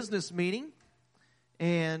business meeting,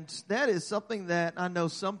 and that is something that I know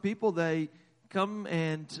some people, they come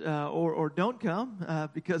and or don't come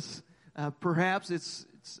because perhaps it's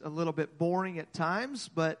a little bit boring at times.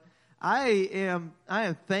 But I am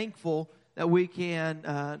thankful that we can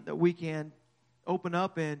open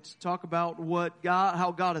up and talk about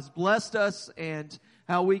how God has blessed us and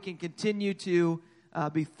how we can continue to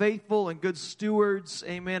be faithful and good stewards,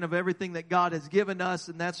 amen, of everything that God has given us,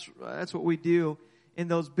 and that's what we do in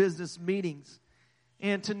those business meetings.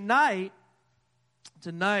 And tonight,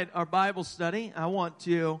 our Bible study, I want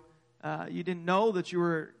to, you didn't know that you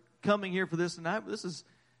were coming here for this tonight, but this is,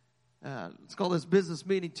 let's call this Business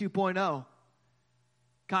Meeting 2.0,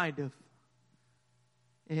 kind of,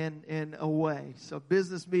 in a way. So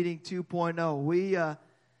Business Meeting 2.0.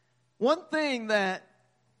 One thing that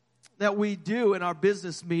we do in our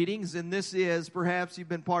business meetings, and this is, perhaps you've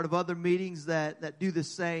been part of other meetings that do the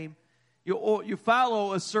same, you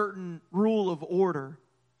follow a certain rule of order.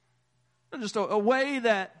 Just a way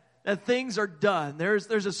that things are done. There's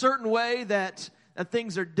a certain way that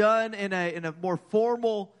things are done in a more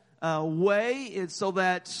formal way, it's so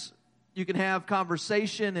that you can have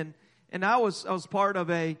conversation. And I was part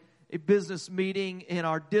of a business meeting in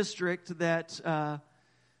our district that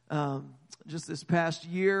just this past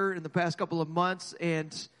year, in the past couple of months,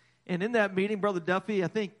 and in that meeting, Brother Duffy, I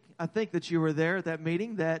think that you were there at that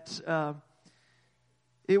meeting, that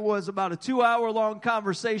it was about a 2-hour-long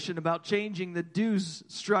conversation about changing the dues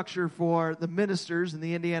structure for the ministers in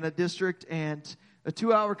the Indiana district, and a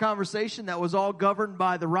 2-hour conversation that was all governed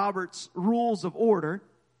by the Roberts Rules of Order.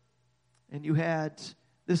 And you had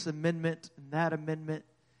this amendment and that amendment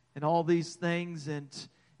and all these things, and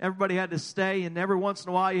everybody had to stay, and every once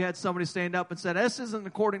in a while you had somebody stand up and said, "This isn't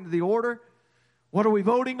according to the order. What are we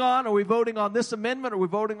voting on? Are we voting on this amendment? Are we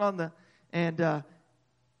voting on the..." And it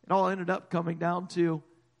all ended up coming down to,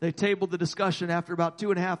 they tabled the discussion after about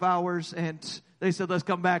 2.5 hours, and they said, "Let's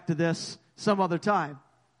come back to this some other time."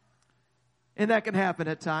 And that can happen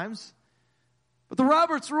at times. But the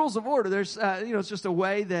Roberts Rules of Order, there's, it's just a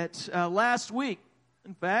way that last week,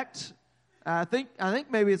 in fact, I think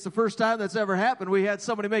maybe it's the first time that's ever happened. We had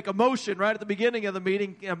somebody make a motion right at the beginning of the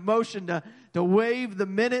meeting, a motion to waive the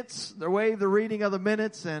minutes, or waive the reading of the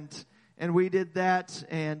minutes, and we did that.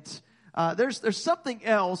 And there's something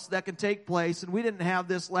else that can take place, and we didn't have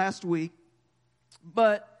this last week,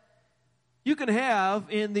 but you can have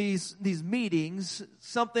in these meetings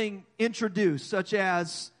something introduced, such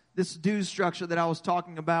as this dues structure that I was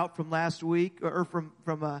talking about from last week, or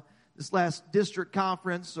from this last district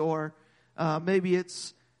conference, or maybe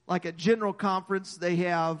it's like a general conference. They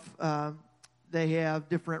have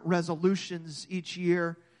different resolutions each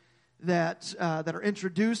year that are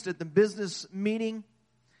introduced at the business meeting.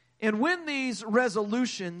 And when these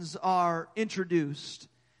resolutions are introduced,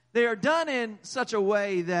 they are done in such a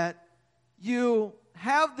way that you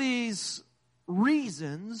have these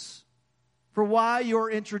reasons for why you're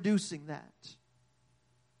introducing that.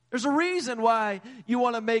 There's a reason why you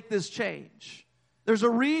want to make this change. There's a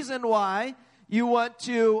reason why you want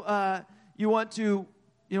to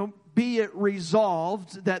be it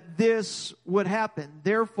resolved that this would happen.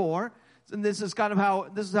 Therefore, and this is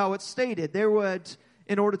how it's stated. There would,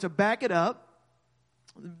 in order to back it up,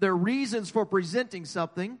 there are reasons for presenting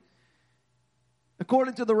something.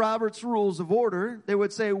 According to the Roberts Rules of Order, they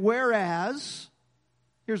would say, whereas,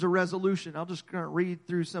 here's a resolution. I'll just kind of read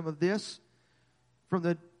through some of this from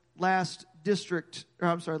the last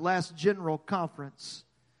general conference.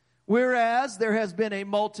 Whereas there has been a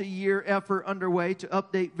multi-year effort underway to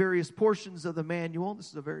update various portions of the manual. This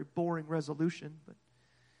is a very boring resolution, but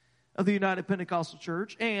of the United Pentecostal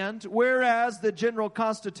Church. And whereas the general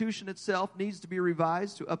constitution itself needs to be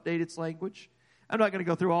revised to update its language. I'm not going to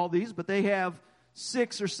go through all these, but they have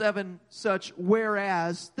 6 or 7 such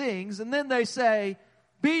whereas things. And then they say,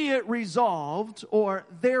 be it resolved, or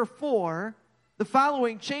therefore, the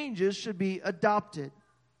following changes should be adopted.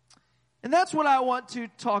 And that's what I want to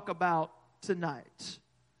talk about tonight.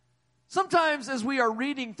 Sometimes as we are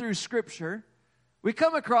reading through Scripture, we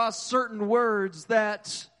come across certain words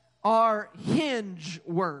that are hinge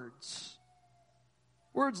words.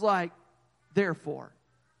 Words like therefore.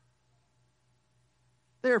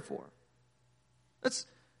 Therefore.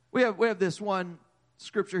 We have this one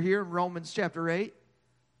scripture here in Romans chapter 8,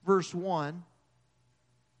 verse 1.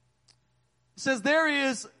 It says, there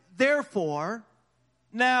is therefore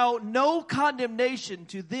now no condemnation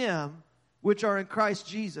to them which are in Christ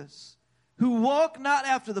Jesus, who walk not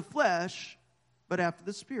after the flesh, but after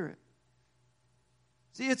the Spirit.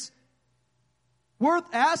 See, it's worth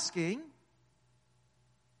asking,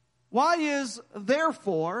 why is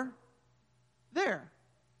therefore there?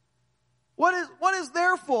 What is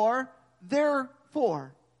therefore there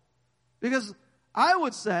for? Because I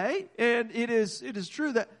would say, and it is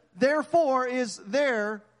true, that therefore is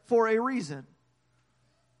there for a reason.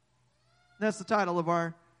 That's the title of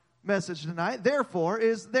our message tonight. Therefore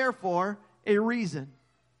is therefore a reason.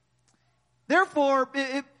 Therefore,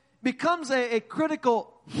 it becomes a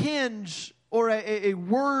critical hinge or a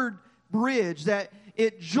word bridge that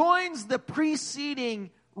it joins the preceding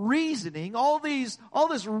reasoning, all this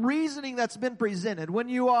reasoning that's been presented. When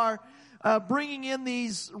you are bringing in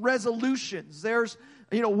these resolutions, there's,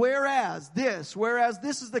 whereas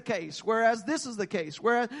this is the case, whereas this is the case,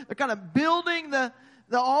 whereas they're kind of building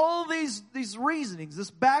all these reasonings,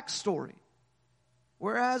 this backstory.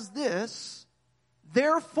 Whereas this,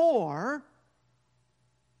 therefore,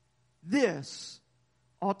 this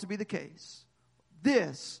ought to be the case.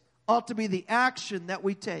 This ought to be the action that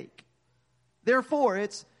we take. Therefore,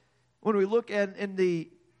 it's, when we look at in the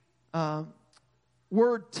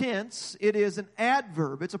word tense, it is an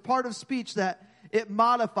adverb. It's a part of speech that it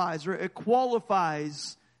modifies or it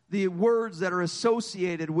qualifies the words that are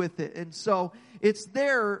associated with it. And so it's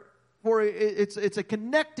there for, it's a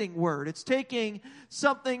connecting word. It's taking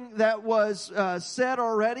something that was said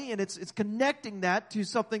already and it's connecting that to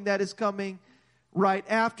something that is coming right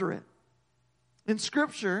after it. In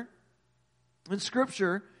Scripture,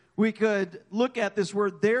 we could look at this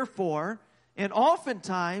word therefore, and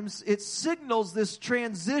oftentimes it signals this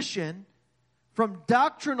transition from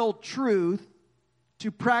doctrinal truth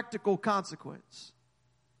to practical consequence.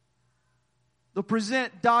 They'll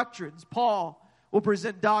present doctrines. Paul will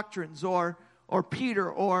present doctrines, or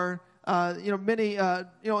Peter, or many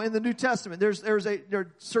in the New Testament. There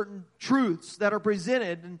are certain truths that are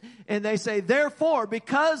presented, and they say, therefore,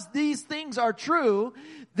 because these things are true,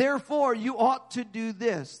 therefore you ought to do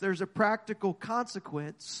this. There's a practical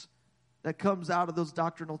consequence that comes out of those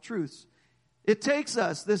doctrinal truths. It takes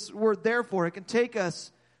us, this word therefore, it can take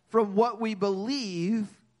us from what we believe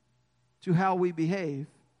to how we behave.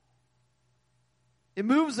 It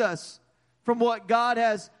moves us from what God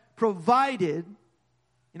has provided.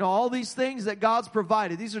 All these things that God's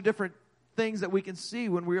provided. These are different things that we can see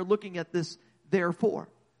when we are looking at this therefore.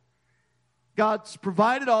 God's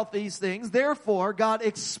provided all these things. Therefore, God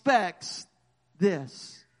expects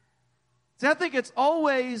this. See, I think it's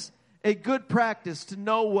always a good practice to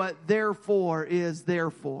know what therefore is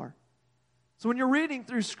therefore. So when you're reading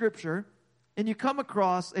through Scripture and you come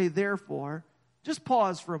across a therefore, just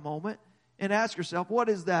pause for a moment and ask yourself, what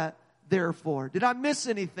is that therefore? Did I miss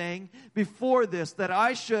anything before this that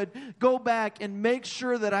I should go back and make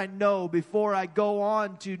sure that I know before I go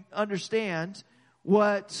on to understand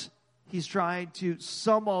what he's trying to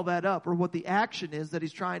sum all that up, or what the action is that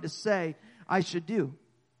he's trying to say I should do?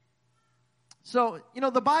 So,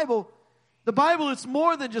 the Bible is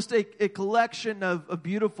more than just a collection of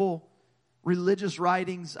beautiful religious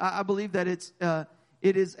writings. I believe that it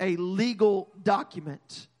is a legal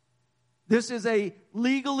document. This is a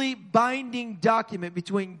legally binding document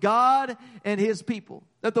between God and His people.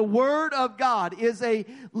 That the Word of God is a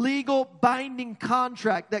legal binding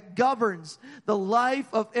contract that governs the life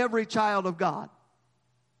of every child of God.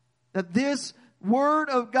 That this Word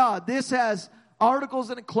of God, this has articles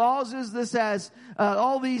and clauses, this has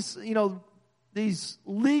all these, these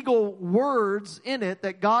legal words in it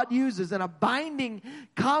that God uses in a binding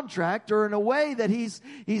contract, or in a way that He's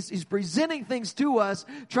presenting things to us,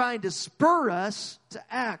 trying to spur us to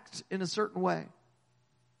act in a certain way.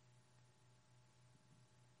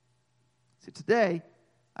 See, today,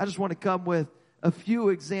 I just want to come with a few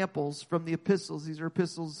examples from the epistles. These are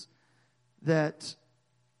epistles that,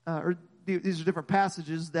 these are different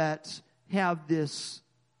passages that have this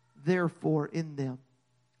therefore in them.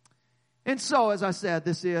 And so, as I said,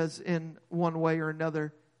 this is in one way or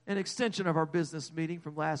another an extension of our business meeting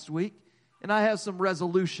from last week. And I have some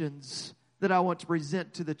resolutions that I want to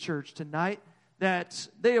present to the church tonight, that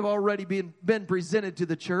they have already been presented to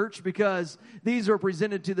the church, because these are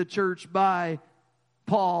presented to the church by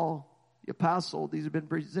Paul, the apostle. These have been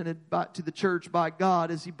presented to the church by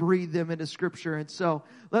God as He breathed them into Scripture. And so,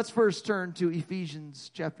 let's first turn to Ephesians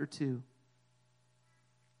chapter 2.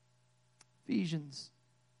 Ephesians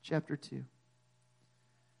chapter 2.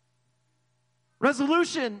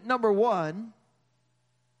 Resolution number 1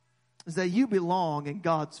 is that you belong in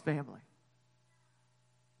God's family.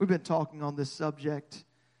 We've been talking on this subject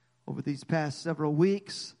over these past several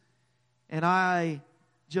weeks, and I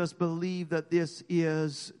just believe that this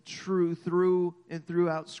is true through and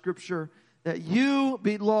throughout Scripture, that you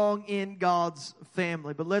belong in God's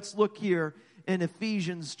family. But let's look here in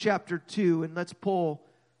Ephesians chapter 2, and let's pull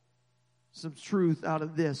some truth out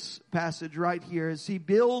of this passage right here as he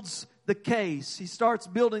builds the case. He starts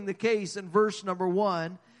building the case in verse number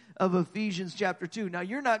 1 of Ephesians chapter 2. Now,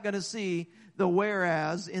 you're not going to see the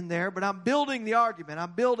whereas in there, but I'm building the argument.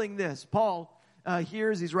 I'm building this. Paul,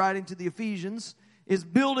 here as he's writing to the Ephesians, is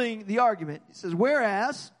building the argument. He says,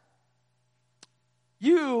 whereas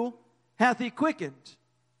you hath he quickened,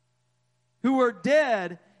 who were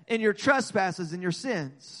dead in your trespasses and your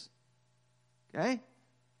sins. Okay?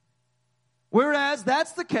 Whereas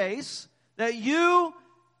that's the case, that you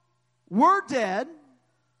were dead,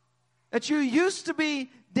 that you used to be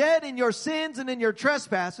dead in your sins and in your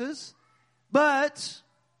trespasses, but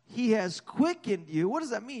he has quickened you. What does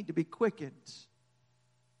that mean, to be quickened?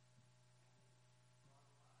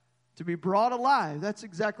 To be brought alive. That's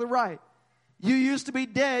exactly right. You used to be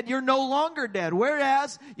dead. You're no longer dead.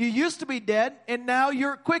 Whereas you used to be dead and now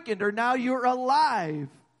you're quickened, or now you're alive.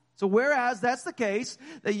 So whereas that's the case,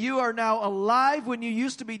 that you are now alive when you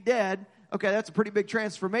used to be dead. Okay, that's a pretty big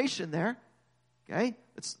transformation there. Okay,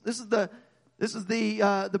 this is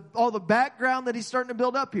all the background that he's starting to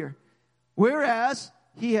build up here. Whereas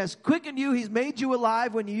he has quickened you, he's made you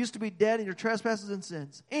alive when you used to be dead in your trespasses and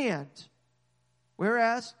sins. And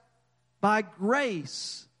whereas by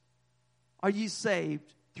grace are ye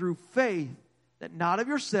saved through faith, that not of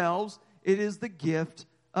yourselves, it is the gift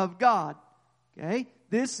of God. Okay,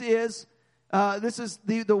 this is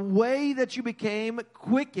the way that you became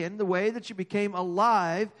quickened, the way that you became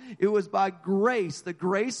alive. It was by grace, the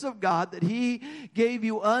grace of God, that he gave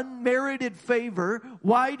you unmerited favor.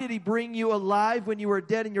 Why did he bring you alive when you were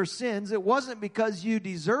dead in your sins? It wasn't because you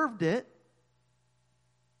deserved it.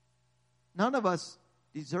 None of us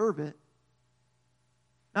deserve it.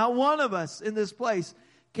 Not one of us in this place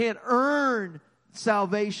can earn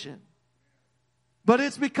salvation. But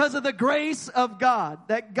it's because of the grace of God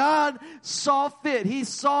that God saw fit. He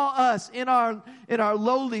saw us in our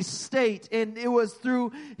lowly state, and it was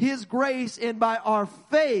through his grace and by our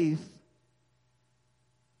faith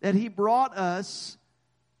that he brought us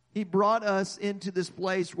into this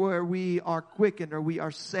place where we are quickened, or we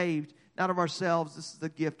are saved, not of ourselves. This is the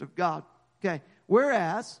gift of God. Okay.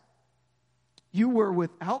 Whereas you were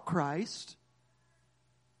without Christ,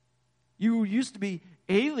 you used to be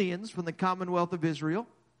aliens from the commonwealth of Israel.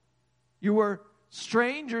 You were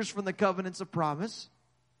strangers from the covenants of promise.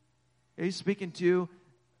 He's speaking to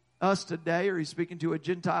us today, or he's speaking to a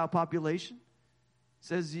Gentile population. He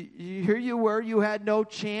says, here you were, you had no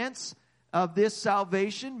chance of this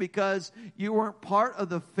salvation because you weren't part of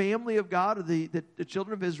the family of God, of the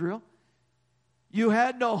children of Israel. You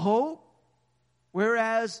had no hope,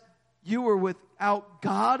 whereas you were without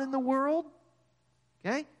God in the world.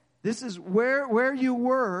 Okay? This is where you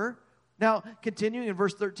were. Now, continuing in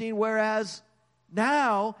verse 13, whereas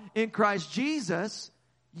now in Christ Jesus,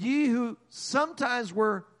 ye who sometimes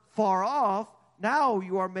were far off, now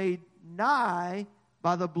you are made nigh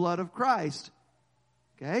by the blood of Christ.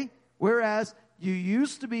 Okay? Whereas you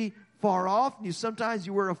used to be far off, and sometimes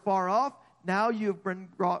you were afar off, now you have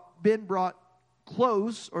been brought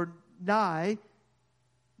close or nigh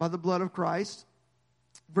by the blood of Christ.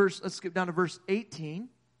 Let's skip down to verse 18.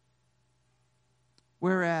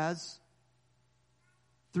 Whereas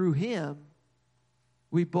through him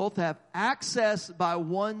we both have access by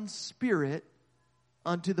one Spirit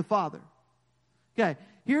unto the Father. Okay,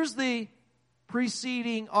 here's the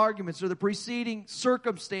preceding arguments, or the preceding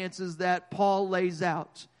circumstances that Paul lays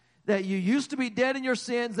out. That you used to be dead in your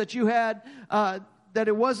sins, that you had, that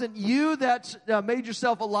it wasn't you that made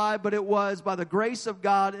yourself alive, but it was by the grace of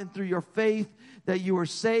God and through your faith that you were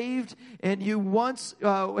saved. And you once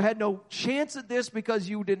had no chance at this because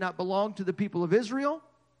you did not belong to the people of Israel.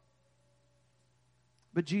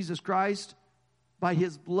 But Jesus Christ, by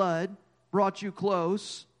his blood, brought you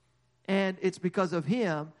close. And it's because of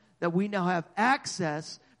him that we now have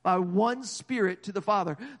access by one Spirit to the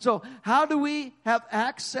Father. So how do we have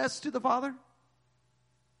access to the Father?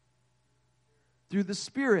 Through the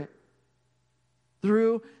Spirit.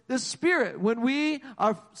 Through the Spirit. When we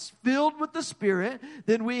are filled with the Spirit,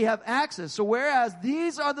 then we have access. So whereas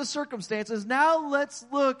these are the circumstances, now let's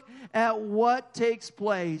look at what takes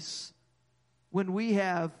place when we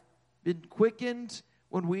have been quickened,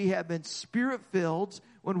 when we have been Spirit-filled,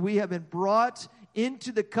 when we have been brought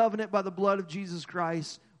into the covenant by the blood of Jesus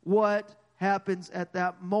Christ. What happens at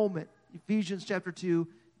that moment? Ephesians chapter 2,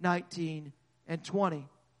 19 and 20.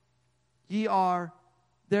 Ye are,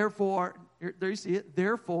 therefore, there you see it,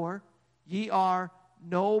 therefore, ye are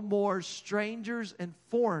no more strangers and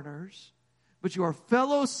foreigners, but you are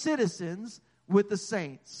fellow citizens with the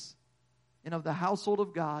saints and of the household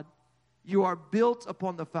of God. You are built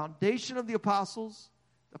upon the foundation of the apostles,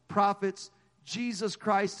 the prophets, Jesus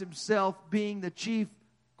Christ himself being the chief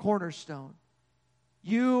cornerstone.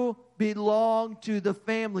 You belong to the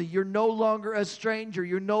family. You're no longer a stranger.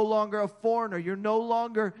 You're no longer a foreigner. You're no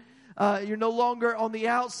longer on the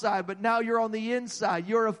outside, but now you're on the inside.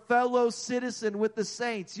 You're a fellow citizen with the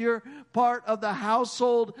saints. You're part of the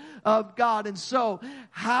household of God. And so,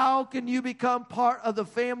 how can you become part of the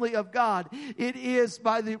family of God? It is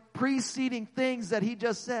by the preceding things that he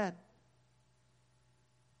just said.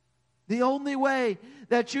 The only way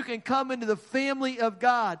that you can come into the family of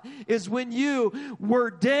God is when you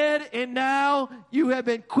were dead and now you have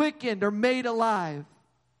been quickened or made alive.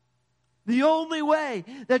 The only way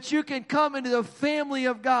that you can come into the family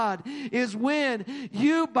of God is when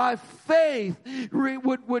you, by faith,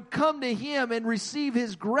 would come to Him and receive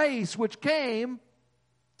His grace, which came,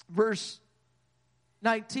 verse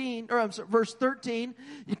 13,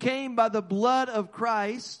 you came by the blood of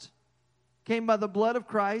Christ. Came by the blood of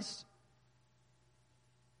Christ.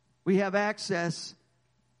 We have access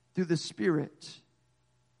through the Spirit.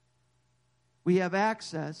 We have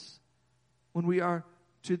access when we are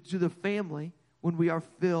to the family, when we are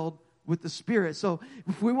filled with the Spirit. So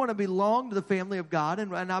if we want to belong to the family of God,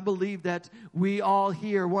 and I believe that we all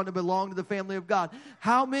here want to belong to the family of God,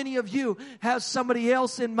 how many of you have somebody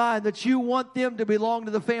else in mind that you want them to belong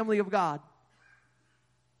to the family of God?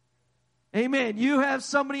 Amen. You have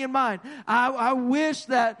somebody in mind. I wish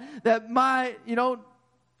that my,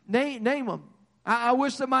 name them. I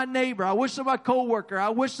wish that my neighbor, I wish that my coworker, I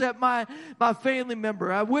wish that my family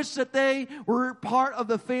member, I wish that they were part of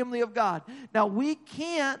the family of God. Now we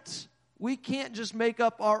can't just make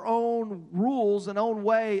up our own rules and own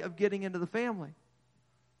way of getting into the family.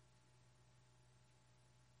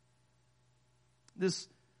 This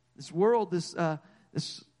world,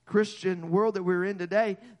 this Christian world that we're in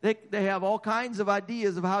today, they have all kinds of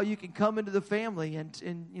ideas of how you can come into the family, and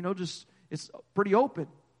just it's pretty open.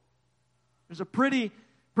 There's a pretty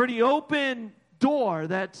open door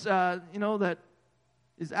that that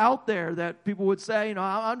is out there that people would say,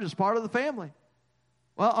 I'm just part of the family.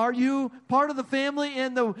 Well, are you part of the family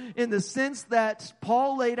in the sense that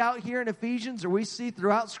Paul laid out here in Ephesians, or we see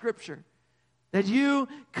throughout Scripture? That you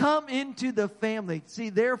come into the family. See,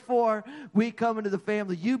 therefore, we come into the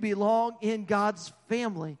family. You belong in God's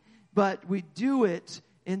family, but we do it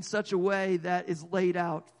in such a way that is laid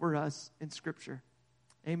out for us in Scripture.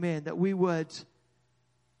 Amen. That we would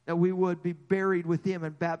be buried with Him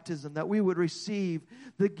in baptism. That we would receive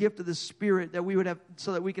the gift of the Spirit. That we would have,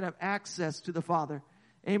 so that we can have access to the Father.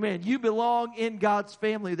 Amen. You belong in God's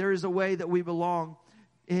family. There is a way that we belong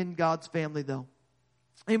in God's family, though.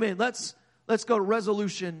 Amen. Let's go to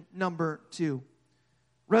resolution number 2.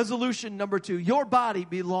 Resolution number 2. Your body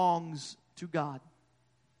belongs to God.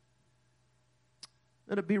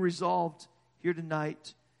 Let it be resolved here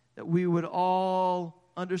tonight that we would all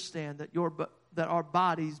understand that our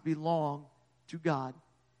bodies belong to God.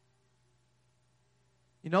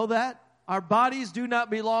 You know that? Our bodies do not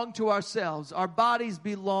belong to ourselves. Our bodies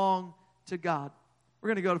belong to God. We're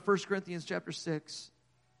going to go to 1 Corinthians chapter 6.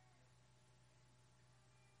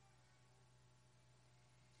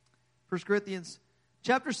 1 Corinthians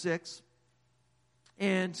chapter 6,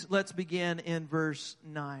 and let's begin in verse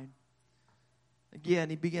 9. Again,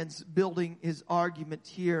 he begins building his argument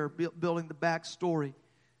here, building the backstory.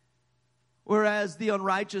 Whereas the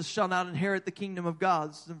unrighteous shall not inherit the kingdom of God.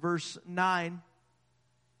 This is in verse 9.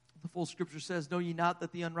 The full Scripture says, know ye not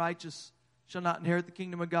that the unrighteous shall not inherit the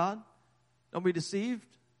kingdom of God? Don't be deceived.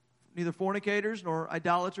 Neither fornicators, nor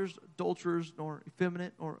idolaters, adulterers, nor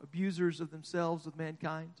effeminate, nor abusers of themselves with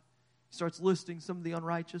mankind. He starts listing some of the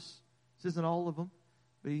unrighteous. This isn't all of them,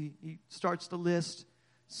 but he starts to list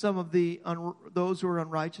some of those who are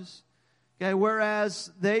unrighteous. Okay,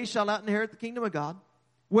 whereas they shall not inherit the kingdom of God.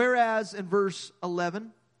 Whereas in verse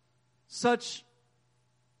 11, such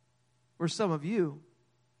were some of you.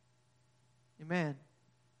 Amen.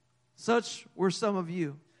 Such were some of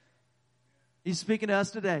you. He's speaking to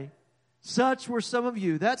us today. Such were some of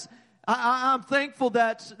you. I'm thankful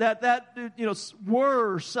that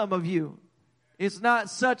were some of you. It's not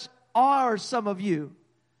such are some of you.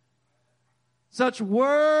 Such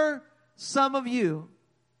were some of you.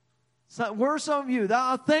 Were some of you.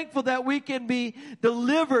 I'm thankful that we can be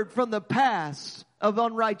delivered from the past of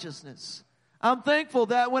unrighteousness. I'm thankful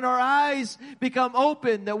that when our eyes become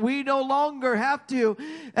open, that we no longer have to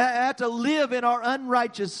live in our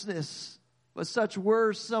unrighteousness. But such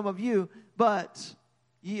were some of you, but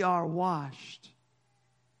ye are washed.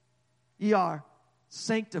 Ye are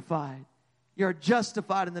sanctified. Ye are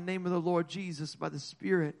justified in the name of the Lord Jesus by the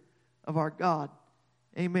Spirit of our God.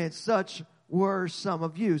 Amen. Such were some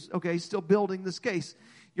of you. Okay, still building this case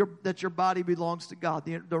that your body belongs to God.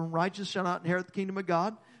 The righteous shall not inherit the kingdom of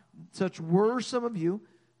God. Such were some of you.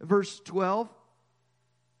 Verse 12,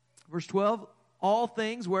 all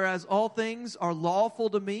things, whereas all things are lawful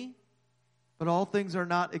to me, but all things are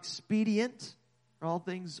not expedient, or all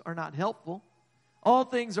things are not helpful. All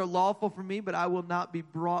things are lawful for me, but I will not be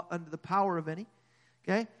brought under the power of any.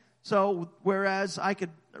 Okay? So, whereas I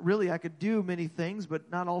could do many things,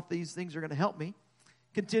 but not all these things are going to help me.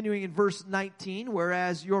 Continuing in verse 19,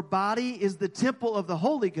 whereas your body is the temple of the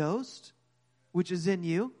Holy Ghost, which is in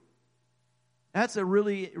you. That's a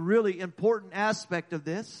really, really important aspect of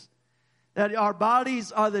this. That our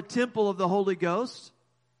bodies are the temple of the Holy Ghost,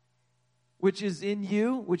 which is in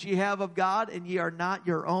you, which ye have of God, and ye are not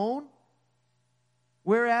your own.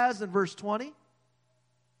 Whereas in verse 20,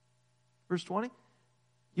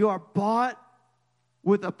 you are bought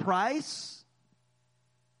with a price.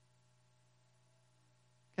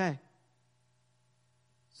 Okay.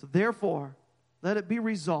 So therefore, let it be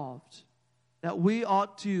resolved that we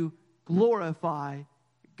ought to glorify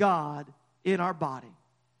God in our body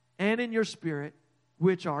and in your spirit,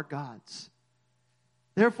 which are God's.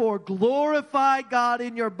 Therefore, glorify God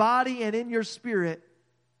in your body and in your spirit.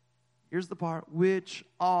 Here's the part, which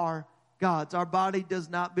are God's. Our body does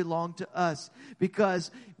not belong to us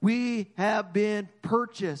because we have been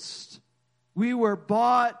purchased. We were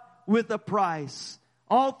bought with a price.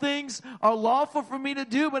 All things are lawful for me to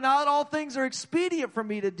do, but not all things are expedient for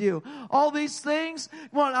me to do. All these things,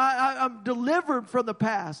 I'm delivered from the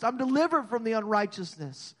past. I'm delivered from the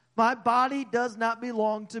unrighteousness. My body does not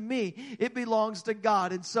belong to me. It belongs to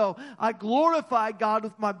God. And so I glorify God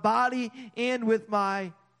with my body and with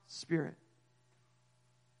my spirit.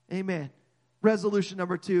 Amen. Resolution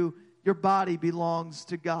number 2, your body belongs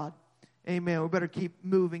to God. Amen. We better keep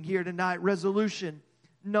moving here tonight. Resolution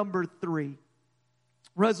number 3.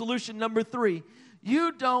 Resolution number 3.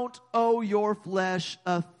 You don't owe your flesh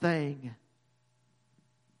a thing.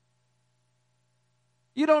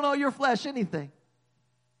 You don't owe your flesh anything.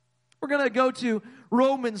 We're going to go to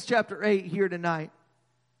Romans chapter 8 here tonight.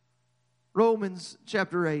 Romans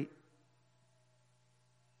chapter 8.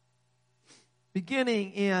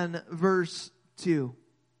 Beginning in verse 2.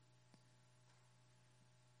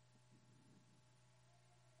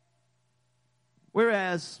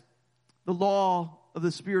 Whereas the law of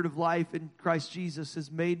the Spirit of life in Christ Jesus has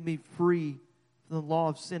made me free from the law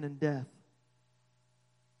of sin and death.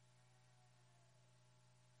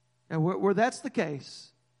 And where that's the case,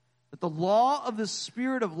 that the law of the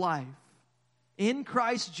Spirit of life in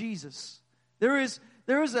Christ Jesus, there is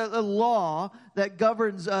a law that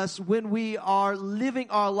governs us when we are living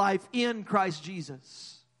our life in Christ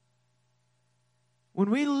Jesus. When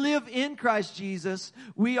we live in Christ Jesus,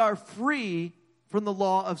 we are free from the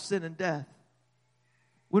law of sin and death.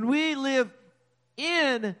 When we live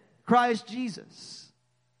in Christ Jesus.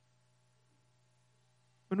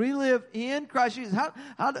 When we live in Christ Jesus.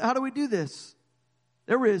 How do we do this?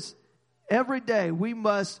 Every day we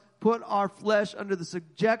must put our flesh under the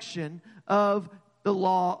subjection of the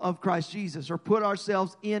law of Christ Jesus, or put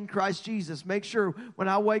ourselves in Christ Jesus. Make sure when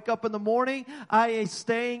I wake up in the morning, I am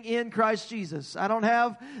staying in Christ Jesus. I don't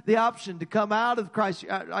have the option to come out of Christ.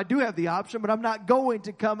 I do have the option, but I'm not going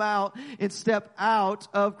to come out and step out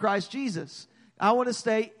of Christ Jesus. I want to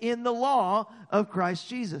stay in the law of Christ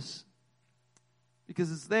Jesus,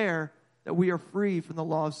 because it's there that we are free from the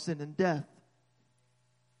law of sin and death.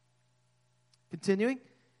 Continuing,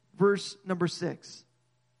 verse number 6.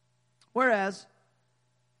 Whereas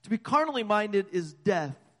to be carnally minded is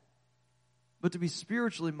death, but to be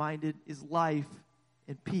spiritually minded is life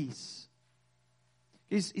and peace.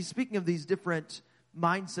 He's speaking of these different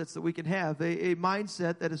mindsets that we can have. A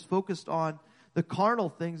mindset that is focused on the carnal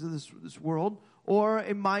things of this world, or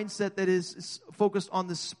a mindset that is focused on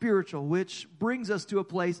the spiritual, which brings us to a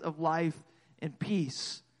place of life and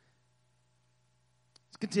peace.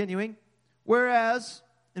 It's continuing. Whereas,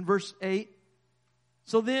 in verse 8,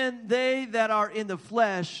 so then they that are in the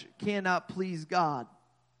flesh cannot please God.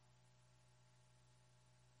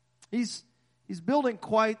 He's building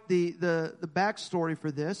quite the backstory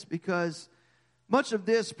for this, because much of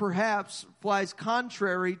this perhaps flies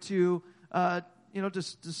contrary to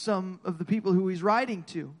just to some of the people who he's writing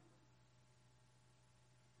to.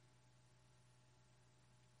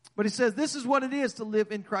 But he says this is what it is to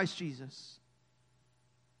live in Christ Jesus.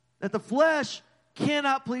 That the flesh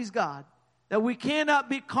cannot please God. That we cannot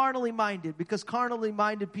be carnally minded, because carnally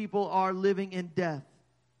minded people are living in death.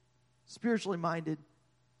 Spiritually minded,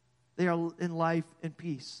 they are in life and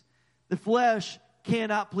peace. The flesh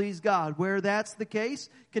cannot please God. Where that's the case,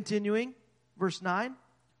 continuing, verse 9.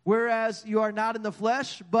 Whereas you are not in the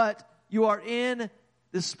flesh, but you are in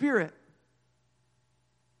the Spirit.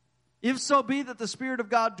 If so be that the Spirit of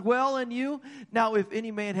God dwell in you. Now if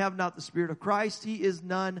any man have not the Spirit of Christ, he is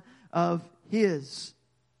none of his.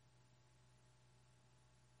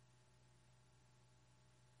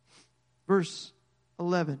 Verse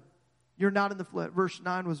 11. You're not in the flesh. Verse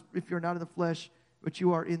 9 was, if you're not in the flesh, but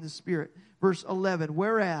you are in the Spirit. Verse 11.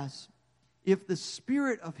 Whereas, if the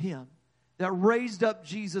Spirit of him that raised up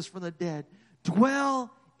Jesus from the dead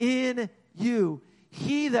dwell in you,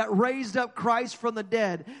 he that raised up Christ from the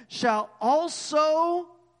dead shall also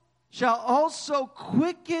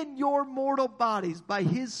quicken your mortal bodies by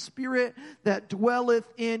his Spirit that dwelleth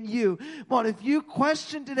in you. Come on, if you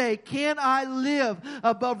question today, can I live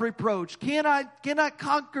above reproach? Can I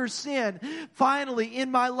conquer sin finally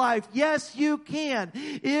in my life? Yes, you can.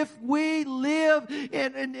 If we live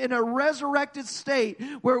in a resurrected state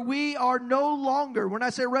where we are no longer, when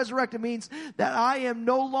I say resurrected, it means that I am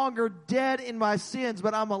no longer dead in my sins,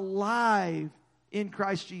 but I'm alive in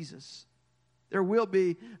Christ Jesus. There will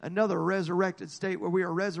be another resurrected state where we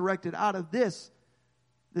are resurrected out of this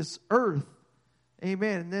earth.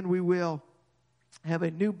 Amen. And then we will have a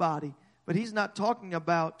new body. But he's not talking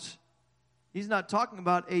about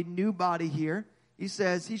a new body here. He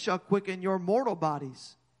says he shall quicken your mortal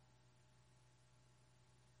bodies.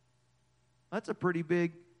 That's a pretty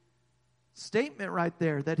big statement right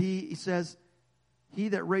there, that he says, he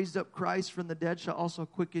that raised up Christ from the dead shall also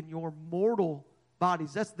quicken your mortal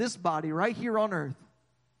bodies. That's this body right here on earth.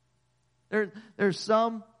 There's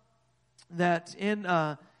some that in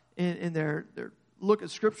their look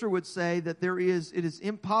at Scripture would say that it is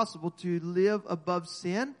impossible to live above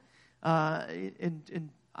sin. And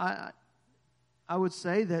I would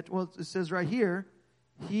say that, well, it says right here,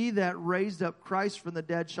 he that raised up Christ from the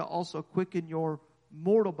dead shall also quicken your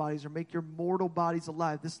mortal bodies, or make your mortal bodies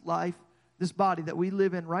alive. This body that we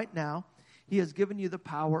live in right now, he has given you the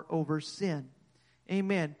power over sin.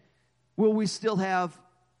 Amen. Will we still have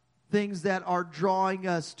things that are drawing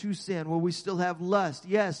us to sin? Will we still have lust?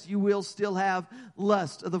 Yes, you will still have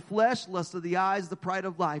lust of the flesh, lust of the eyes, the pride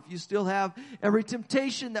of life. You still have every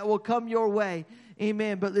temptation that will come your way.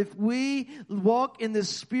 Amen. But if we walk in the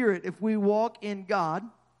Spirit, if we walk in God,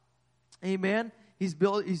 amen, he's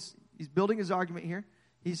building his argument here.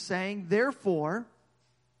 He's saying, therefore,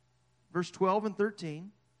 verse 12 and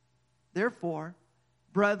 13, therefore,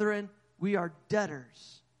 brethren, we are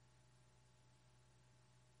debtors.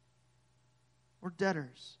 We're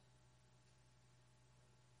debtors.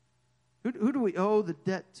 Who do we owe the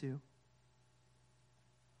debt to?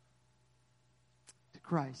 To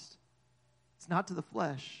Christ. It's not to the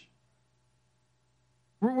flesh.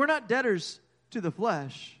 We're not debtors to the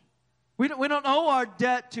flesh. We don't owe our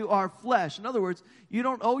debt to our flesh. In other words, you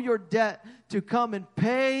don't owe your debt to come and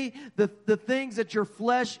pay the things that your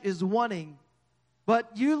flesh is wanting.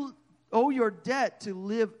 But you owe your debt to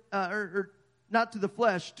live, or not to the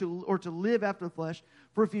flesh, or to live after the flesh.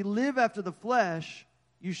 For if you live after the flesh,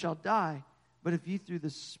 you shall die. But if you through the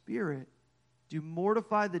Spirit do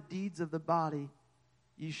mortify the deeds of the body,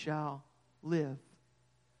 you shall live.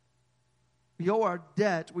 We owe our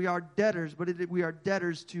debt. We are debtors, but we are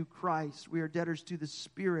debtors to Christ. We are debtors to the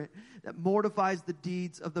Spirit that mortifies the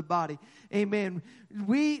deeds of the body. Amen.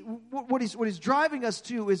 What he's driving us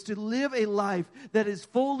to is to live a life that is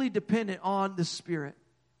fully dependent on the Spirit.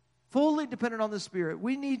 Fully dependent on the Spirit.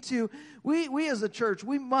 We as a church,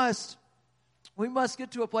 we must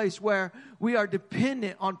get to a place where we are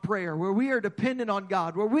dependent on prayer, where we are dependent on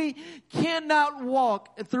God, where we cannot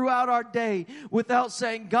walk throughout our day without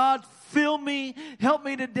saying, God, fill me, help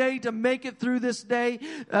me today to make it through this day.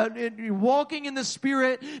 Walking in the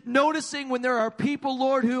Spirit, noticing when there are people,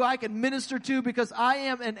 Lord, who I can minister to because I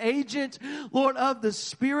am an agent, Lord, of the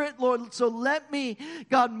Spirit, Lord. So let me,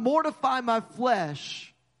 God, mortify my flesh.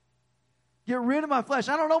 Get rid of my flesh.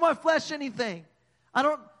 I don't owe my flesh anything. I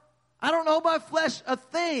don't owe my flesh a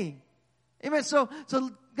thing. Amen. So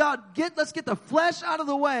God, let's get the flesh out of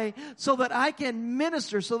the way so that I can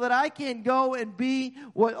minister, so that I can go and be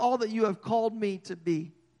all that you have called me to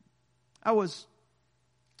be. I was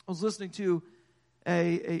listening to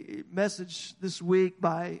a message this week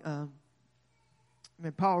by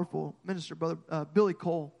powerful minister, Brother Billy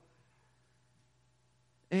Cole.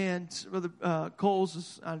 And Brother Cole's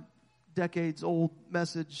is a decades old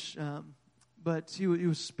message, but he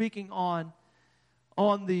was speaking on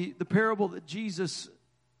the parable that Jesus,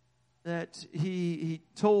 that he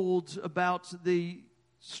told about the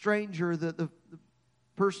stranger, the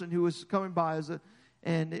person who was coming by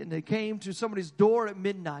and they came to somebody's door at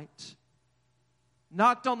midnight,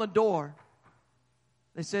 knocked on the door.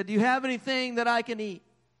 They said, "Do you have anything that I can eat?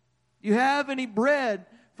 Do you have any bread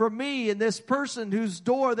from me and this person whose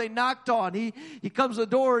door they knocked on. He comes to the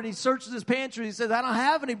door and he searches his pantry. He says, I don't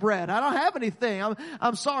have any bread. I don't have anything.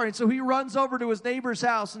 I'm sorry. And so he runs over to his neighbor's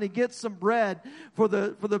house and he gets some bread for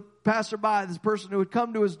the passerby, this person who would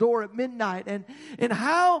come to his door at midnight. And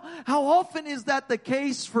how often is that the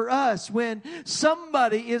case for us when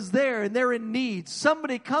somebody is there and they're in need?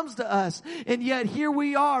 Somebody comes to us, and yet here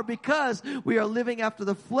we are because we are living after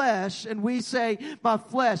the flesh, and we say, my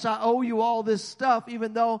flesh, I owe you all this stuff,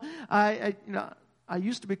 even though I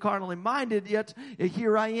used to be carnally minded, yet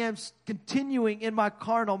here I am continuing in my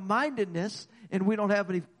carnal mindedness, and we don't have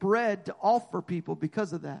any bread to offer people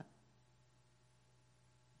because of that.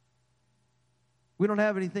 We don't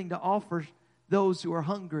have anything to offer those who are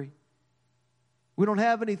hungry. We don't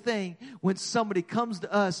have anything when somebody comes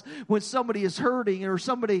to us, when somebody is hurting, or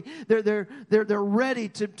somebody they're ready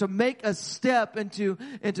to make a step and to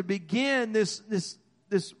begin this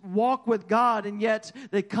walk with God, and yet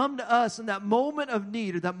they come to us in that moment of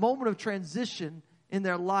need or that moment of transition in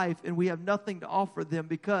their life, and we have nothing to offer them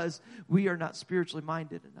because we are not spiritually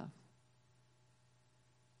minded enough.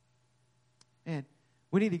 And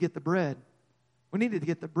we need to get the bread. We needed to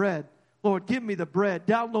get the bread. Lord, give me the bread.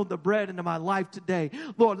 Download the bread into my life today.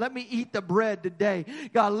 Lord, let me eat the bread today.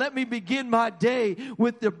 God, let me begin my day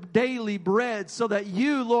with the daily bread so that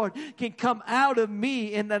you, Lord, can come out of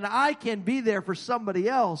me and that I can be there for somebody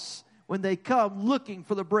else when they come looking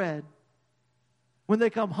for the bread, when they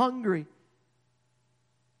come hungry.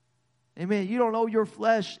 Amen. You don't owe your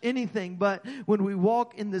flesh anything, but when we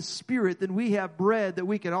walk in the Spirit, then we have bread that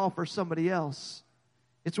we can offer somebody else.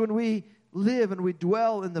 It's when we live and we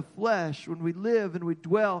dwell in the flesh, when we live and we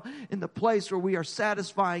dwell in the place where we are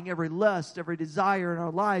satisfying every lust, every desire in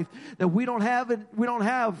our life, that we don't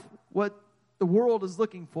have what the world is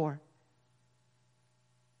looking for.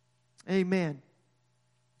 Amen.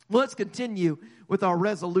 Well, let's continue with our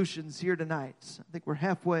resolutions here tonight. I think we're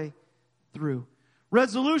halfway through.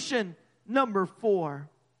 Resolution number 4.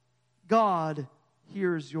 God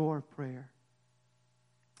hears your prayer.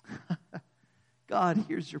 God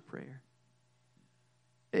hears your prayer.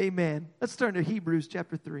 Amen. Let's turn to Hebrews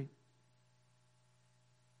chapter 3. We're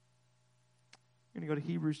going to go to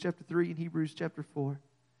Hebrews chapter 3 and Hebrews chapter 4.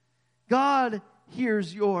 God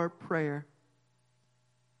hears your prayer.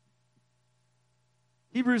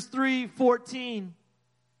 Hebrews 3:14.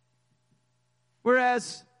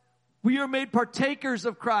 Whereas we are made partakers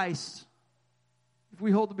of Christ, if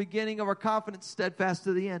we hold the beginning of our confidence steadfast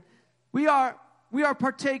to the end. We are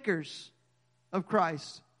partakers of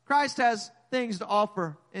Christ. Christ has things to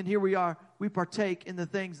offer, and here we are. We partake in the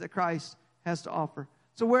things that Christ has to offer.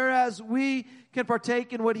 So whereas we can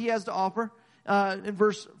partake in what He has to offer,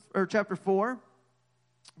 in chapter 4,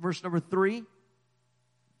 verse number 3,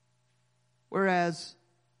 whereas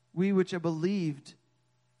we which have believed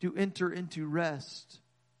do enter into rest.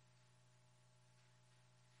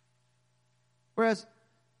 Whereas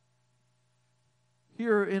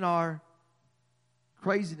here in our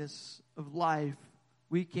craziness of life,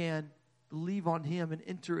 we can believe on Him and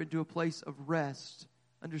enter into a place of rest,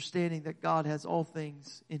 understanding that God has all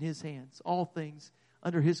things in His hands, all things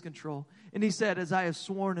under His control. And He said, as I have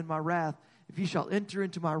sworn in my wrath, if ye shall enter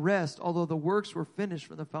into my rest, although the works were finished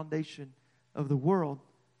from the foundation of the world,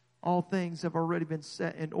 all things have already been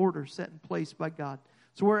set in order, set in place by God.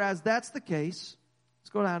 So whereas that's the case, let's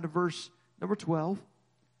go down to verse number 12.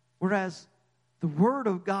 Whereas the Word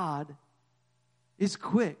of God is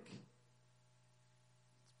quick,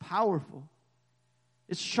 powerful.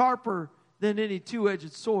 It's sharper than any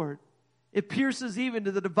two-edged sword. It pierces even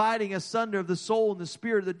to the dividing asunder of the soul and the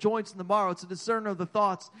spirit, the joints and the marrow. It's a discerner of the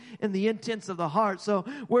thoughts and the intents of the heart. So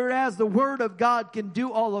whereas the Word of God can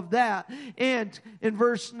do all of that, and in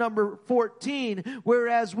verse number 14,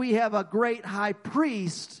 whereas we have a great high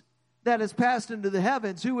priest that has passed into the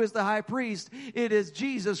heavens. Who is the high priest? It is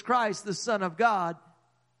Jesus Christ, the Son of God.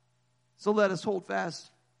 So let us hold fast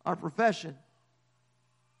our profession.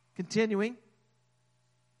 Continuing.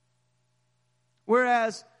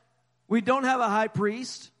 Whereas we don't have a high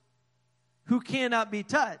priest who cannot be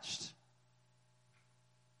touched.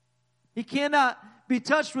 He cannot be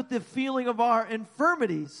touched with the feeling of our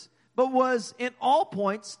infirmities, but was in all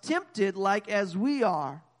points tempted like as we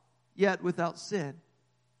are, yet without sin.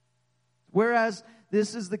 Whereas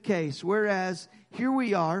this is the case. Whereas here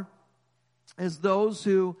we are as those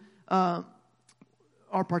who are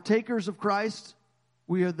partakers of Christ.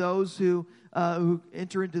 We are those who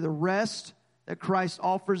enter into the rest that Christ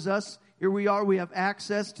offers us. Here we are. We have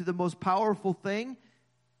access to the most powerful thing,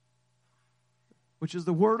 which is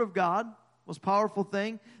the Word of God. Most powerful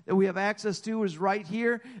thing that we have access to is right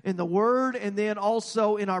here in the Word, and then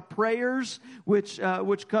also in our prayers, which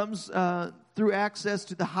comes through access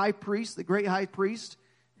to the high priest, the great high priest,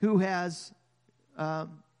 who has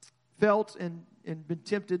felt and been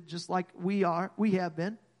tempted just like we have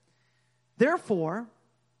been. Therefore,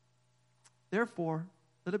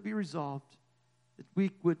 let it be resolved that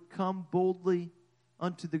we would come boldly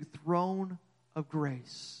unto the throne of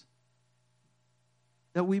grace,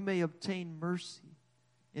 that we may obtain mercy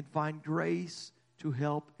and find grace to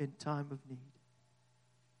help in time of need.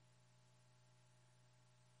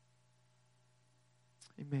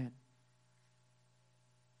 Amen.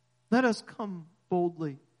 Let us come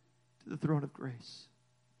boldly to the throne of grace.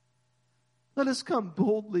 Let us come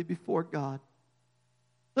boldly before God.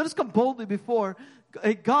 Let us come boldly before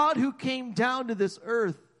a God who came down to this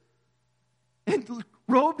earth and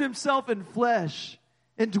robed himself in flesh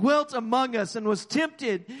and dwelt among us and was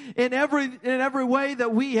tempted in every way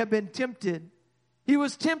that we have been tempted. He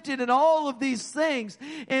was tempted in all of these things,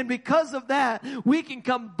 and because of that, we can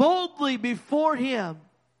come boldly before him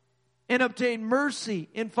and obtain mercy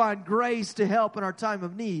and find grace to help in our time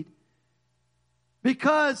of need.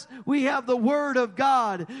 Because we have the Word of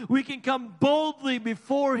God, we can come boldly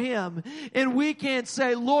before him and we can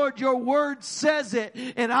say, Lord, your Word says it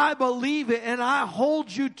and I believe it and I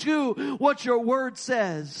hold you to what your Word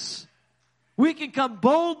says. We can come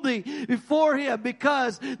boldly before him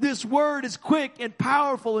because this Word is quick and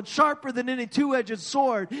powerful and sharper than any two-edged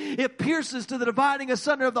sword. It pierces to the dividing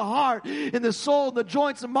asunder of the heart and the soul and the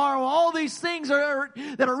joints and marrow. All these things that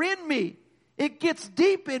are in me. It gets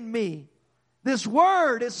deep in me. This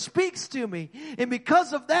Word, it speaks to me. And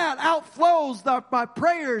because of that, outflows my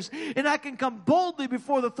prayers. And I can come boldly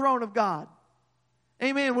before the throne of God.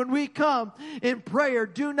 Amen. When we come in prayer,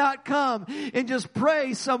 do not come and just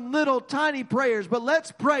pray some little tiny prayers. But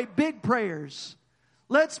let's pray big prayers.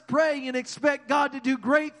 Let's pray and expect God to do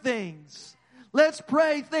great things. Let's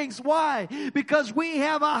pray things. Why? Because we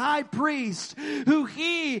have a high priest who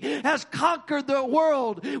he has conquered the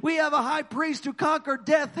world. We have a high priest who conquered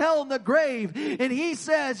death, hell, and the grave. And he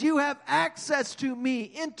says, you have access to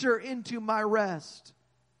me. Enter into my rest.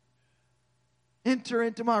 Enter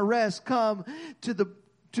into my rest. Come to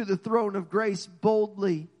the throne of grace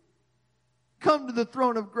boldly. Come to the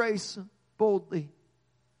throne of grace boldly.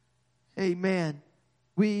 Amen.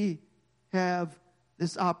 We have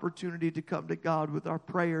this opportunity to come to God with our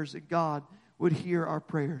prayers, and God would hear our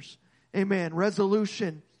prayers. Amen.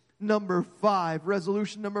 Resolution number 5.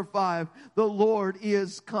 Resolution number 5. The Lord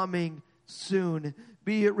is coming soon.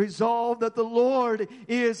 Be it resolved that the Lord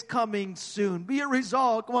is coming soon. Be it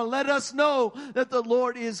resolved. Come on, let us know that the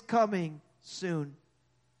Lord is coming soon.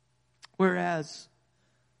 Whereas,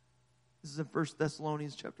 this is in 1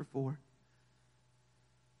 Thessalonians chapter 4.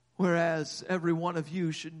 Whereas every one of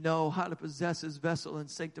you should know how to possess his vessel in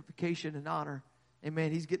sanctification and honor.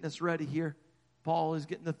 Amen. He's getting us ready here. Paul is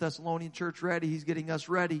getting the Thessalonian church ready. He's getting us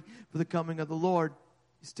ready for the coming of the Lord.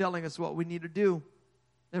 He's telling us what we need to do.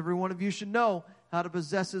 Every one of you should know how to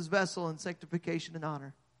possess his vessel in sanctification and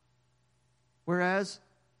honor. Whereas,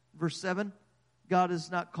 verse 7, God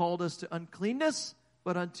has not called us to uncleanness,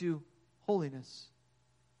 but unto holiness.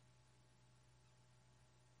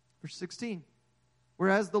 Verse 16.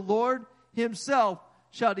 Whereas the Lord himself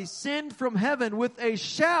shall descend from heaven with a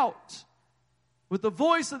shout, with the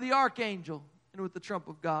voice of the archangel, and with the trump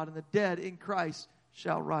of God, and the dead in Christ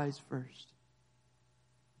shall rise first.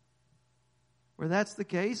 Where that's the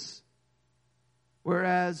case,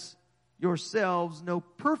 whereas yourselves know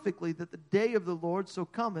perfectly that the day of the Lord so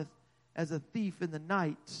cometh as a thief in the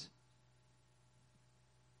night.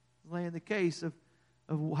 Laying the case of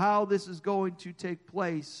how this is going to take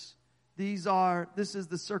place. This is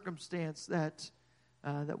the circumstance that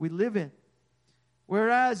we live in.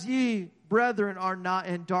 Whereas ye, brethren, are not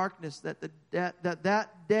in darkness, that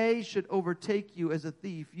day should overtake you as a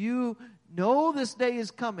thief. You know this day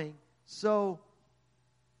is coming. So,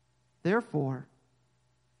 therefore,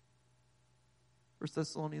 1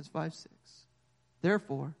 Thessalonians 5:6.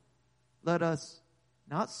 Therefore, let us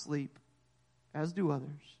not sleep as do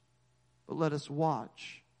others, but let us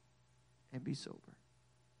watch and be sober.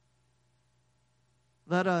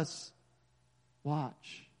 Let us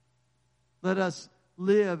watch. Let us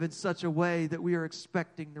live in such a way that we are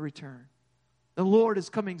expecting the return. The Lord is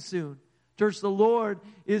coming soon. Church, the Lord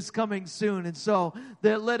is coming soon. And so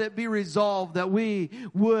let it be resolved that we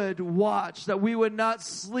would watch, that we would not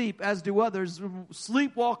sleep as do others,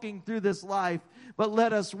 sleepwalking through this life, but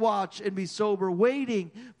let us watch and be sober,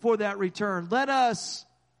 waiting for that return. Let us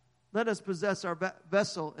possess our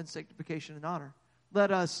vessel in sanctification and honor.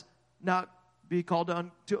 Let us not be called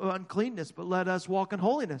to uncleanness, but let us walk in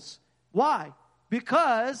holiness. Why?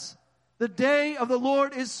 Because the day of the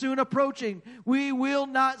Lord is soon approaching. We will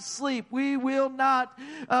not sleep. We will not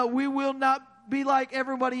be like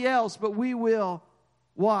everybody else, but we will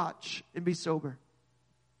watch and be sober.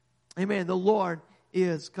 Amen. The Lord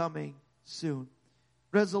is coming soon.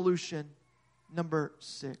 Resolution number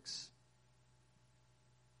 6.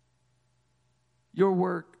 Your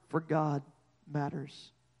work for God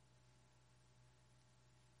matters.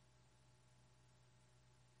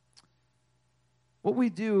 What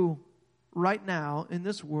we do right now in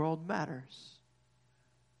this world matters.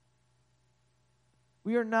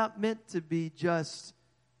 We are not meant to be just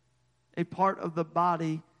a part of the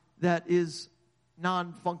body that is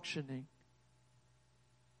non-functioning.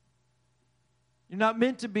 You're not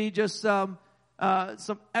meant to be just some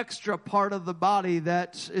extra part of the body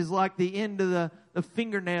that is like the end of the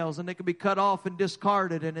fingernails, and it can be cut off and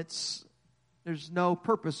discarded, and there's no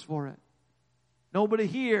purpose for it. Nobody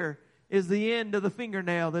here is the end of the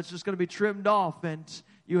fingernail that's just going to be trimmed off, and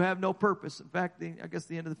you have no purpose. In fact, I guess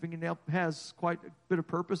the end of the fingernail has quite a bit of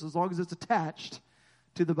purpose as long as it's attached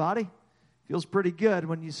to the body. Feels pretty good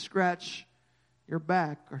when you scratch your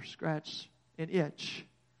back or scratch an itch.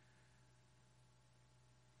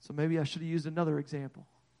 So maybe I should have used another example.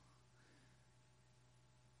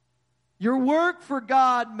 Your work for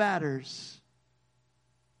God matters.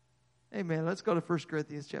 Amen. Let's go to 1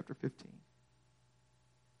 Corinthians chapter 15.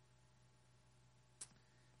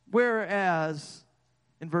 Whereas,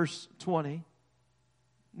 in verse 20,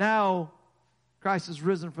 now Christ is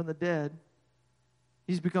risen from the dead.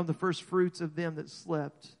 He's become the first fruits of them that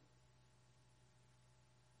slept.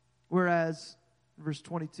 Whereas, in verse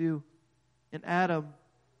 22, in Adam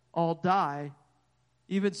all die,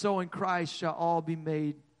 even so in Christ shall all be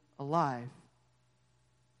made alive.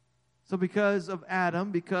 So because of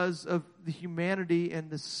Adam, because of the humanity and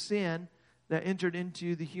the sin that entered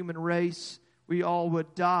into the human race, we all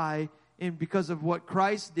would die. And because of what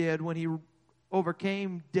Christ did when he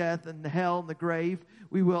overcame death and hell and the grave,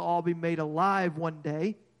 we will all be made alive one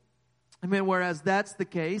day. Amen. Whereas that's the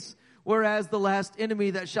case, whereas the last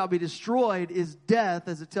enemy that shall be destroyed is death,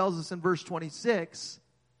 as it tells us in verse 26.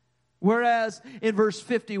 Whereas in verse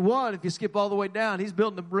 51, if you skip all the way down, he's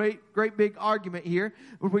building a great big argument here.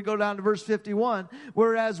 If we go down to verse 51,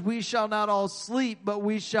 whereas we shall not all sleep, but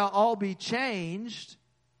we shall all be changed.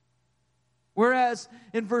 Whereas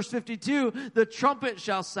in verse 52, the trumpet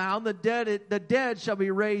shall sound, the dead shall be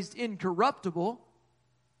raised incorruptible.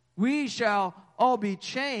 We shall all be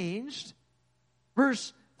changed.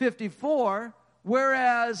 Verse 54,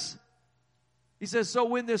 whereas he says, so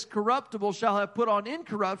when this corruptible shall have put on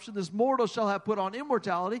incorruption, this mortal shall have put on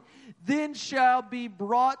immortality, then shall be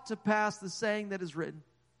brought to pass the saying that is written,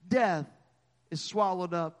 death is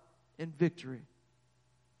swallowed up in victory.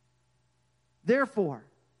 Therefore,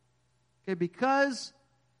 okay, because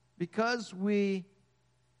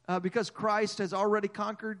Christ has already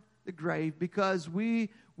conquered the grave, because we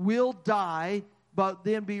will die but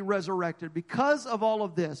then be resurrected. Because of all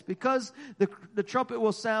of this, because the trumpet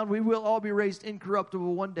will sound, we will all be raised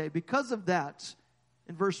incorruptible one day. Because of that,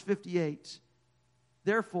 in verse 58,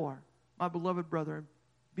 therefore, my beloved brethren,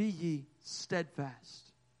 be ye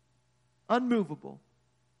steadfast, unmovable,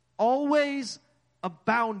 always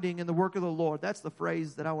abounding in the work of the Lord. That's the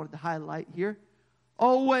phrase that I wanted to highlight here.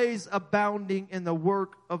 Always abounding in the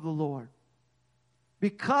work of the Lord.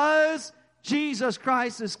 Because Jesus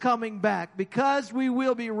Christ is coming back, because we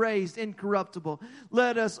will be raised incorruptible,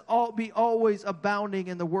 let us all be always abounding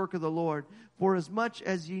in the work of the Lord. For as much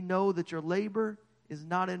as ye know that your labor is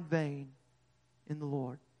not in vain in the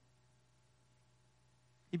Lord.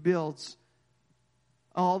 He builds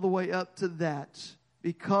all the way up to that.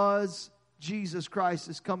 Because Jesus Christ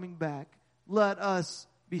is coming back, let us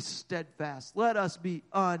be steadfast. Let us be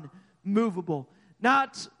unmovable.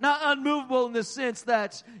 Not unmovable in the sense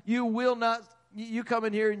that you come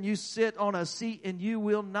in here and you sit on a seat and you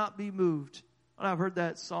will not be moved. And I've heard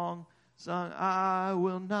that song sung, I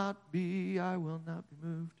will not be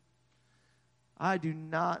moved. I do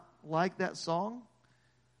not like that song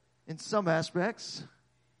in some aspects.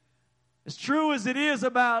 As true as it is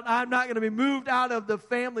about I'm not going to be moved out of the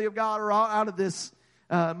family of God or out of this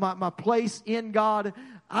my place in God,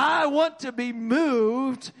 I want to be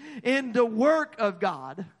moved in the work of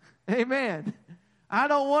God. Amen. I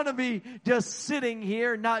don't want to be just sitting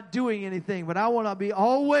here not doing anything, but I want to be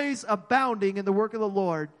always abounding in the work of the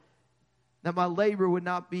Lord, that my labor would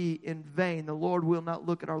not be in vain. The Lord will not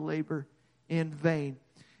look at our labor in vain.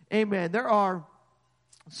 Amen. There are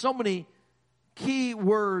so many key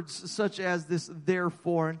words such as this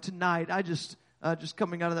therefore, and tonight I just just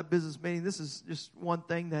coming out of that business meeting. This is just one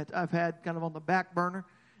thing that I've had kind of on the back burner,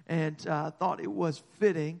 and thought it was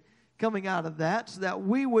fitting coming out of that, so that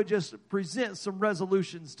we would just present some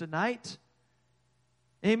resolutions tonight.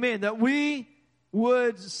 Amen. That we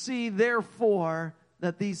would see, therefore,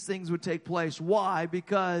 that these things would take place. Why?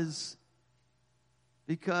 Because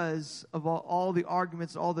of all the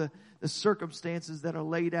arguments, all the circumstances that are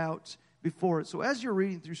laid out before it. So as you're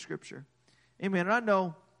reading through Scripture, amen. And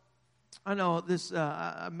I know this,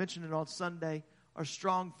 I mentioned it on Sunday, our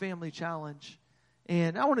Strong Family Challenge.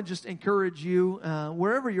 And I want to just encourage you,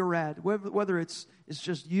 wherever you're at, whether it's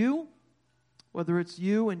just you, whether it's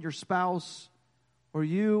you and your spouse, or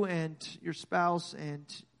you and your spouse and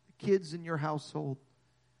kids in your household,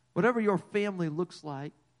 whatever your family looks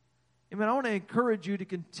like, amen, I want to encourage you to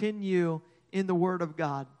continue in the Word of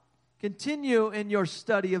God. Continue in your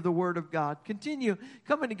study of the Word of God. Continue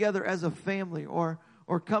coming together as a family, or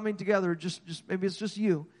coming together, just maybe it's just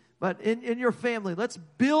you. But in your family, let's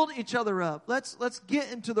build each other up. Let's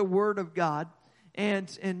get into the Word of God and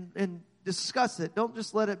discuss it. Don't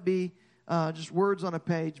just let it be just words on a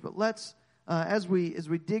page. But let's as we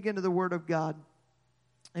dig into the Word of God,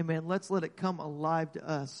 amen, let's let it come alive to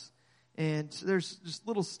us. And there's just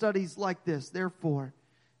little studies like this. Therefore,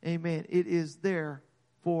 amen, it is there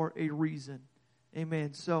for a reason.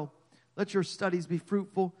 Amen. So let your studies be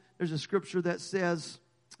fruitful. There's a scripture that says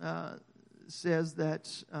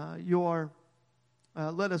that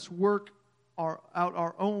let us work out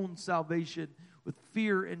our own salvation with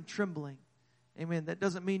fear and trembling. Amen. That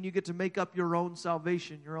doesn't mean you get to make up your own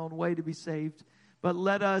salvation, your own way to be saved. But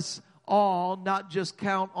let us all not just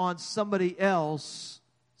count on somebody else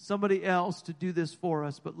to do this for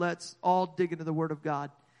us, but let's all dig into the Word of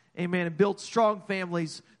God. Amen. And build strong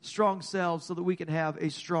families, strong selves, so that we can have a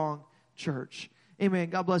strong church. Amen.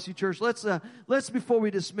 God bless you, church. Let's before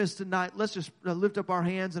we dismiss tonight, let's just lift up our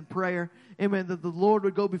hands in prayer. Amen. That the Lord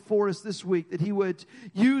would go before us this week, that He would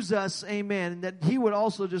use us. Amen. And that He would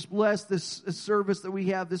also just bless this service that we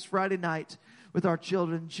have this Friday night with our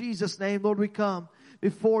children. In Jesus' name, Lord, we come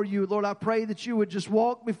before you. Lord, I pray that you would just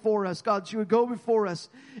walk before us. God, that you would go before us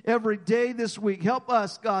every day this week. Help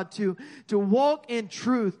us, God, to walk in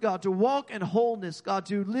truth, God, to walk in wholeness, God,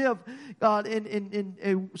 to live, God,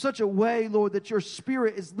 in such a way, Lord, that your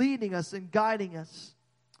Spirit is leading us and guiding us.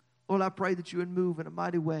 Lord, I pray that you would move in a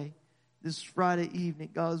mighty way this Friday evening,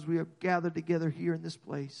 God, as we are gathered together here in this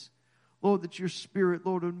place. Lord, that your Spirit,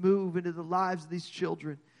 Lord, would move into the lives of these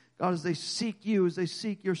children. God, as they seek you, as they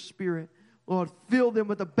seek your Spirit. Lord, fill them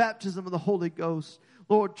with the baptism of the Holy Ghost.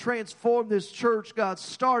 Lord, transform this church, God.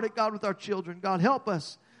 Start it, God, with our children. God, help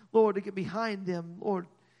us, Lord, to get behind them. Lord,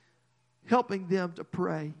 helping them to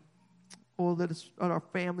pray. Lord, let our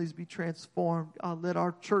families be transformed. God, let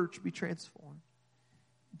our church be transformed.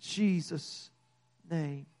 In Jesus'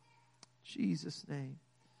 name. Jesus' name.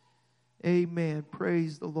 Amen.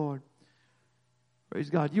 Praise the Lord. Praise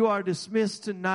God. You are dismissed tonight.